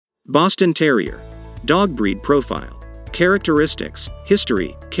Boston Terrier. Dog breed profile. Characteristics,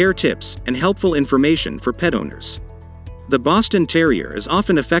 history, care tips, and helpful information for pet owners. The Boston Terrier is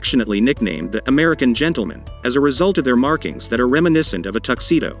often affectionately nicknamed the American Gentleman, as a result of their markings that are reminiscent of a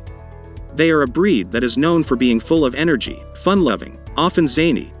tuxedo. They are a breed that is known for being full of energy, fun-loving, often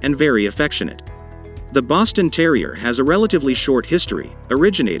zany, and very affectionate. The Boston Terrier has a relatively short history,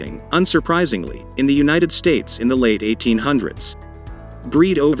 originating, unsurprisingly, in the United States in the late 1800s.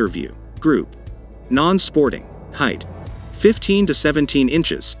 Breed overview. Group. Non-sporting. Height. 15 to 17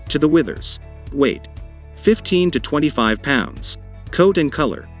 inches, to the withers. Weight. 15 to 25 pounds. Coat and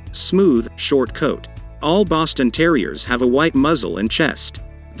color. Smooth, short coat. All Boston Terriers have a white muzzle and chest.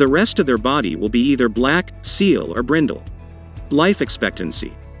 The rest of their body will be either black, seal or brindle. Life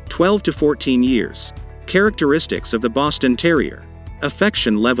expectancy. 12 to 14 years. Characteristics of the Boston Terrier.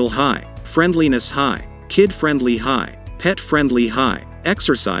 Affection level high. Friendliness high. Kid-friendly high. Pet-friendly high.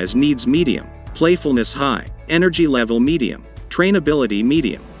 Exercise needs medium. Playfulness high. Energy level medium. Trainability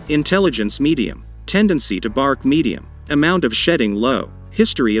medium. Intelligence medium. Tendency to bark medium. Amount of shedding low.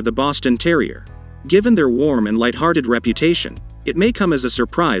 History of the Boston Terrier. Given their warm and lighthearted reputation, it may come as a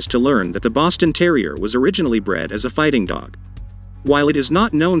surprise to learn that the Boston Terrier was originally bred as a fighting dog. While it is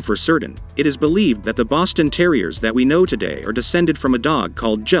not known for certain, it is believed that the Boston Terriers that we know today are descended from a dog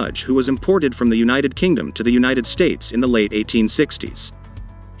called Judge who was imported from the United Kingdom to the United States in the late 1860s.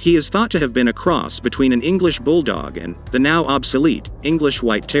 He is thought to have been a cross between an English Bulldog and the now obsolete English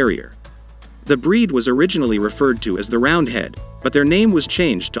White Terrier. The breed was originally referred to as the Roundhead, but their name was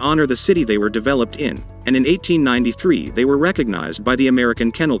changed to honor the city they were developed in, and in 1893 they were recognized by the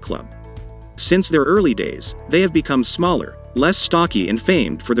American Kennel Club. Since their early days, they have become smaller, less stocky and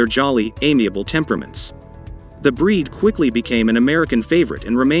famed for their jolly, amiable temperaments. The breed quickly became an American favorite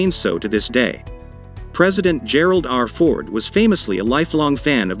and remains so to this day. President Gerald R. Ford was famously a lifelong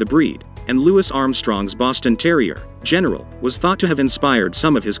fan of the breed, and Louis Armstrong's Boston Terrier, General, was thought to have inspired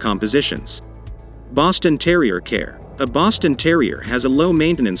some of his compositions. Boston Terrier care. A Boston Terrier has a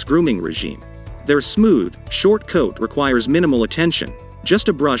low-maintenance grooming regime. Their smooth, short coat requires minimal attention. Just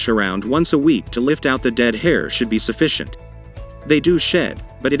a brush around once a week to lift out the dead hair should be sufficient. They do shed,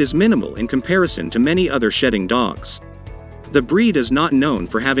 but it is minimal in comparison to many other shedding dogs. The breed is not known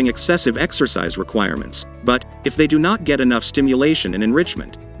for having excessive exercise requirements, but, if they do not get enough stimulation and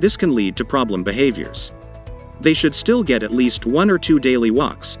enrichment, this can lead to problem behaviors. They should still get at least 1 or 2 daily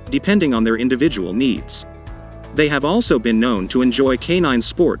walks, depending on their individual needs. They have also been known to enjoy canine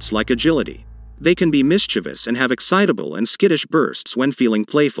sports like agility. They can be mischievous and have excitable and skittish bursts when feeling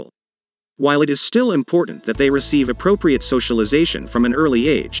playful. While it is still important that they receive appropriate socialization from an early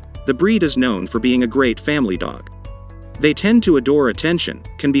age, the breed is known for being a great family dog. They tend to adore attention,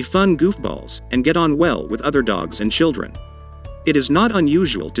 can be fun goofballs, and get on well with other dogs and children. It is not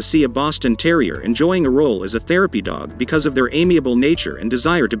unusual to see a Boston Terrier enjoying a role as a therapy dog because of their amiable nature and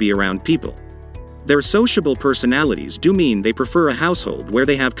desire to be around people. Their sociable personalities do mean they prefer a household where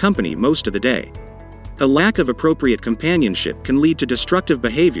they have company most of the day. A lack of appropriate companionship can lead to destructive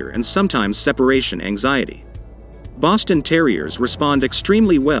behavior and sometimes separation anxiety. Boston Terriers respond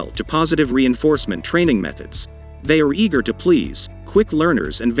extremely well to positive reinforcement training methods. They are eager to please, quick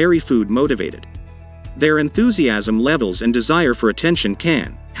learners and very food motivated. Their enthusiasm levels and desire for attention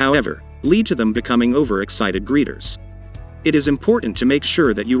can, however, lead to them becoming overexcited greeters. It is important to make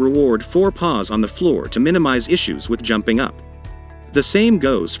sure that you reward 4 paws on the floor to minimize issues with jumping up. The same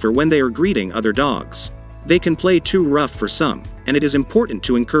goes for when they are greeting other dogs. They can play too rough for some, and it is important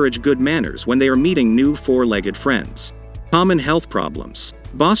to encourage good manners when they are meeting new 4-legged friends. Common health problems.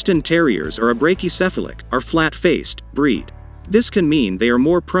 Boston Terriers are a brachycephalic, or flat-faced, breed. This can mean they are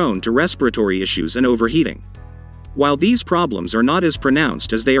more prone to respiratory issues and overheating. While these problems are not as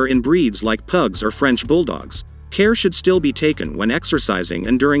pronounced as they are in breeds like pugs or French bulldogs, care should still be taken when exercising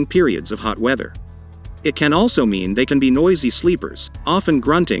and during periods of hot weather. It can also mean they can be noisy sleepers, often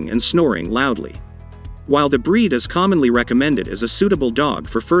grunting and snoring loudly. While the breed is commonly recommended as a suitable dog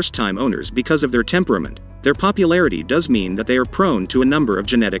for first-time owners because of their temperament, their popularity does mean that they are prone to a number of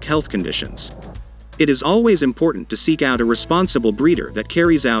genetic health conditions. It is always important to seek out a responsible breeder that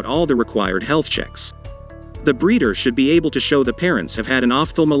carries out all the required health checks. The breeder should be able to show the parents have had an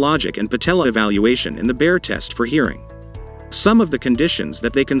ophthalmologic and patella evaluation in the bear test for hearing. Some of the conditions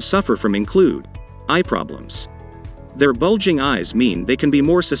that they can suffer from include eye problems. Their bulging eyes mean they can be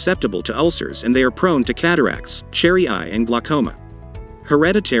more susceptible to ulcers and they are prone to cataracts, cherry eye and glaucoma.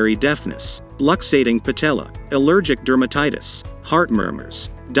 Hereditary deafness, luxating patella, allergic dermatitis, heart murmurs.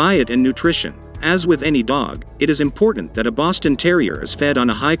 Diet and nutrition. As with any dog, it is important that a Boston Terrier is fed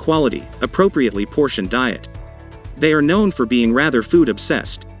on a high-quality, appropriately portioned diet. They are known for being rather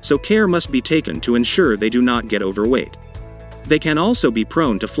food-obsessed, so care must be taken to ensure they do not get overweight. They can also be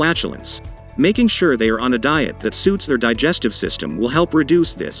prone to flatulence. Making sure they are on a diet that suits their digestive system will help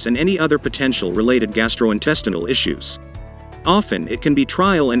reduce this and any other potential related gastrointestinal issues. Often it can be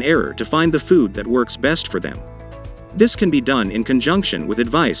trial and error to find the food that works best for them. This can be done in conjunction with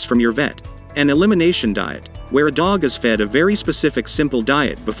advice from your vet. An elimination diet, where a dog is fed a very specific simple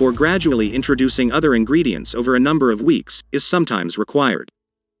diet before gradually introducing other ingredients over a number of weeks, is sometimes required.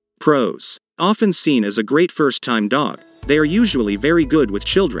 Pros. Often seen as a great first-time dog, they are usually very good with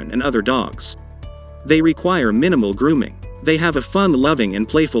children and other dogs. They require minimal grooming. They have a fun, loving, and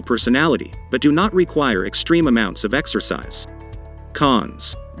playful personality, but do not require extreme amounts of exercise.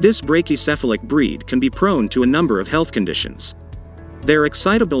 Cons. This brachycephalic breed can be prone to a number of health conditions. Their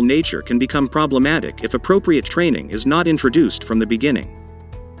excitable nature can become problematic if appropriate training is not introduced from the beginning.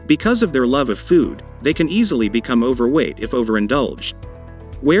 Because of their love of food, they can easily become overweight if overindulged.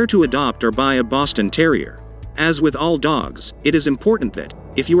 Where to adopt or buy a Boston Terrier? As with all dogs, it is important that,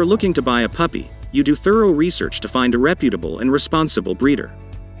 if you are looking to buy a puppy, you do thorough research to find a reputable and responsible breeder.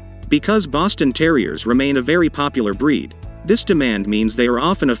 Because Boston Terriers remain a very popular breed, this demand means they are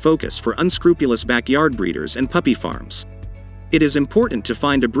often a focus for unscrupulous backyard breeders and puppy farms. It is important to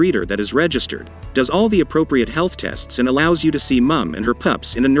find a breeder that is registered, does all the appropriate health tests, and allows you to see mom and her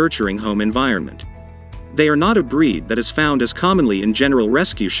pups in a nurturing home environment. They are not a breed that is found as commonly in general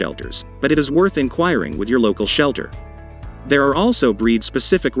rescue shelters, but it is worth inquiring with your local shelter. There are also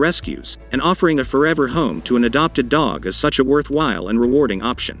breed-specific rescues, and offering a forever home to an adopted dog is such a worthwhile and rewarding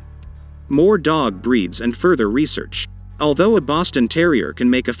option. More dog breeds and further research. Although a Boston Terrier can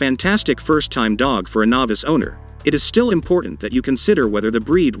make a fantastic first-time dog for a novice owner, it is still important that you consider whether the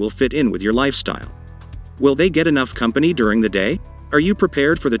breed will fit in with your lifestyle. Will they get enough company during the day? Are you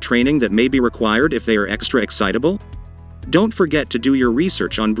prepared for the training that may be required if they are extra excitable? Don't forget to do your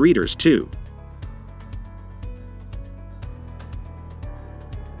research on breeders too.